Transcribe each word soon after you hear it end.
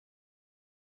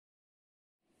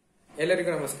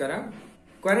ಎಲ್ಲರಿಗೂ ನಮಸ್ಕಾರ.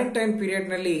 ಕ್ವಾರಂಟೈನ್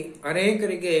ಪೀರಿಯಡ್ನಲ್ಲಿ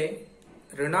ಅನೇಕರಿಗೆ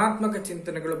ಋಣಾತ್ಮಕ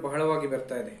ಚಿಂತನೆಗಳು ಬಹಳವಾಗಿ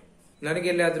ಬರ್ತಾ ಇದೆ.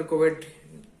 ನನಗೆಲ್ಲಾದ್ರೂ ಕೋವಿಡ್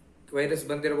ವೈರಸ್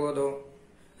ಬಂದಿರಬಹುದು,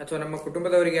 ಅಥವಾ ನಮ್ಮ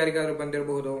ಕುಟುಂಬದವರಿಗೆ ಯಾರಿಗಾದ್ರೂ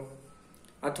ಬಂದಿರಬಹುದು,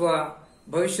 ಅಥವಾ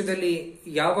ಭವಿಷ್ಯದಲ್ಲಿ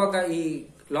ಯಾವಾಗ ಈ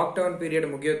ಲಾಕ್ಡೌನ್ ಪೀರಿಯಡ್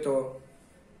ಮುಗಿಯುತ್ತೋ,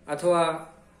 ಅಥವಾ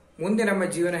ಮುಂದೆ ನಮ್ಮ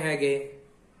ಜೀವನ ಹೇಗೆ,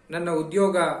 ನನ್ನ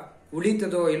ಉದ್ಯೋಗ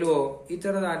ಉಳಿತದೋ ಇಲ್ವೋ, ಈ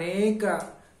ತರದ ಅನೇಕ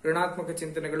ಋಣಾತ್ಮಕ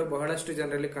ಚಿಂತನೆಗಳು ಬಹಳಷ್ಟು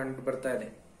ಜನರಲ್ಲಿ ಕಂಡು ಬರ್ತಾ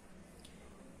ಇದೆ.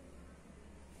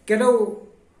 ಕೆಲವು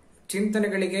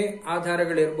ಚಿಂತನೆಗಳಿಗೆ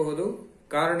ಆಧಾರಗಳಿರಬಹುದು,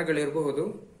 ಕಾರಣಗಳಿರಬಹುದು.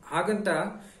 ಹಾಗಂತ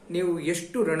ನೀವು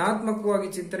ಎಷ್ಟು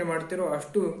ಋಣಾತ್ಮಕವಾಗಿ ಚಿಂತನೆ ಮಾಡ್ತೀರೋ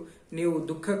ಅಷ್ಟು ನೀವು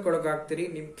ದುಃಖಕ್ಕೊಳಗಾಗ್ತೀರಿ,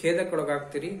 ನಿಮ್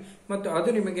ಖೇದಕ್ಕೊಳಗಾಗ್ತೀರಿ, ಮತ್ತು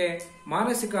ಅದು ನಿಮಗೆ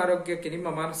ಮಾನಸಿಕ ಆರೋಗ್ಯಕ್ಕೆ, ನಿಮ್ಮ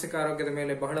ಮಾನಸಿಕ ಆರೋಗ್ಯದ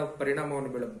ಮೇಲೆ ಬಹಳ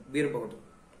ಪರಿಣಾಮವನ್ನು ಬೀರಬಹುದು.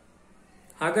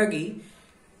 ಹಾಗಾಗಿ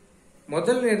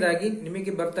ಮೊದಲನೇದಾಗಿ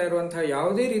ನಿಮಗೆ ಬರ್ತಾ ಇರುವಂತಹ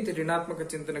ಯಾವುದೇ ರೀತಿ ಋಣಾತ್ಮಕ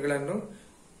ಚಿಂತನೆಗಳನ್ನು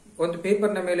ಒಂದು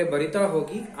ಪೇಪರ್ನ ಮೇಲೆ ಬರಿತಾ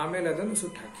ಹೋಗಿ ಆಮೇಲೆ ಅದನ್ನು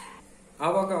ಸುಟ್ಟಾಕಿ.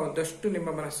 ಆವಾಗ ಒಂದಷ್ಟು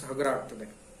ನಿಮ್ಮ ಮನಸ್ಸು ಹಗುರ ಆಗ್ತದೆ.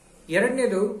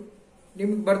 ಎರಡನೇದು,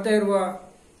 ನಿಮ್ಗೆ ಬರ್ತಾ ಇರುವ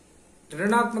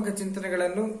ಋಣಾತ್ಮಕ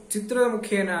ಚಿಂತನೆಗಳನ್ನು ಚಿತ್ರದ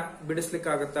ಮುಖೇನ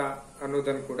ಬಿಡಿಸ್ಲಿಕ್ಕಾಗತ್ತಾ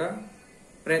ಅನ್ನೋದನ್ನು ಕೂಡ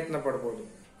ಪ್ರಯತ್ನ ಪಡಬಹುದು.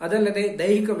 ಅದಲ್ಲದೆ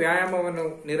ದೈಹಿಕ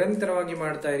ವ್ಯಾಯಾಮವನ್ನು ನಿರಂತರವಾಗಿ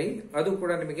ಮಾಡ್ತಾ ಇರಿ. ಅದು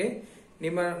ಕೂಡ ನಿಮಗೆ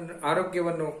ನಿಮ್ಮ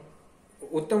ಆರೋಗ್ಯವನ್ನು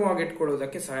ಉತ್ತಮವಾಗಿ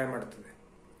ಇಟ್ಕೊಳ್ಳುವುದಕ್ಕೆ ಸಹಾಯ ಮಾಡುತ್ತದೆ.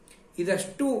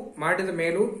 ಇದಷ್ಟು ಮಾಡಿದ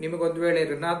ಮೇಲೂ ನಿಮಗೊಂದು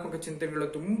ವೇಳೆ ಋಣಾತ್ಮಕ ಚಿಂತನೆಗಳು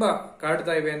ತುಂಬಾ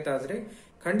ಕಾಡ್ತಾ ಇವೆ ಅಂತ ಆದ್ರೆ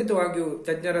ಖಂಡಿತವಾಗಿಯೂ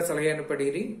ತಜ್ಞರ ಸಲಹೆಯನ್ನು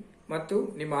ಪಡೆಯಿರಿ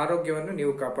ಮತ್ತು ನಿಮ್ಮ ಆರೋಗ್ಯವನ್ನು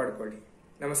ನೀವು ಕಾಪಾಡಿಕೊಳ್ಳಿ.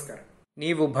 ನಮಸ್ಕಾರ.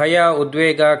 ನೀವು ಭಯ,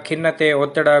 ಉದ್ವೇಗ, ಖಿನ್ನತೆ,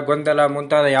 ಒತ್ತಡ, ಗೊಂದಲ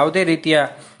ಮುಂತಾದ ಯಾವುದೇ ರೀತಿಯ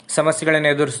ಸಮಸ್ಯೆಗಳನ್ನು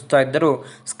ಎದುರಿಸುತ್ತಾ ಇದ್ದರೂ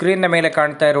ಸ್ಕ್ರೀನ್ನ ಮೇಲೆ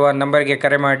ಕಾಣ್ತಾ ಇರುವ ನಂಬರ್ಗೆ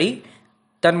ಕರೆ ಮಾಡಿ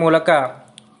ತನ್ಮೂಲಕ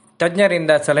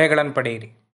ತಜ್ಞರಿಂದ ಸಲಹೆಗಳನ್ನು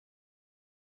ಪಡೆಯಿರಿ.